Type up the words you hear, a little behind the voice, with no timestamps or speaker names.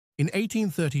In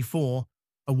 1834,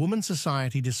 a woman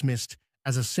society dismissed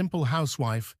as a simple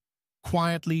housewife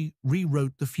quietly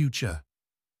rewrote the future.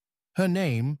 Her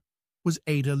name was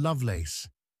Ada Lovelace.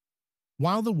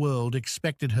 While the world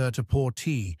expected her to pour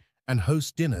tea and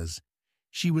host dinners,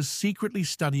 she was secretly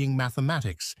studying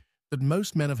mathematics that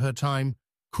most men of her time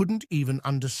couldn't even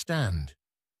understand.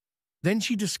 Then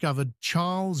she discovered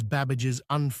Charles Babbage's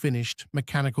unfinished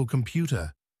mechanical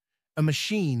computer, a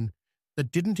machine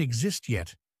that didn't exist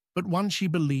yet, but one she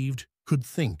believed could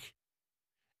think.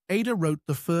 Ada wrote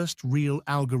the first real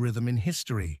algorithm in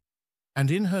history, and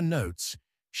in her notes,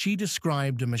 she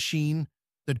described a machine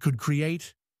that could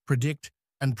create, predict,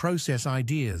 and process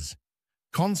ideas,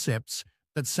 concepts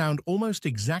that sound almost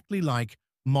exactly like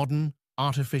modern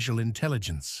artificial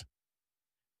intelligence.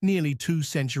 Nearly 2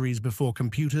 centuries before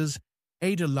computers,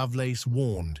 Ada Lovelace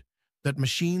warned that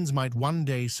machines might one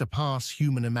day surpass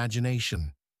human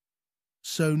imagination.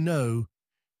 So no,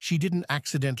 she didn't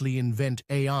accidentally invent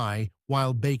AI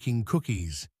while baking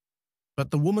cookies.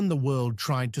 But the woman the world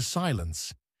tried to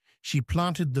silence. She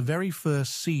planted the very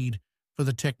first seed for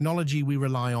the technology we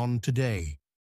rely on today.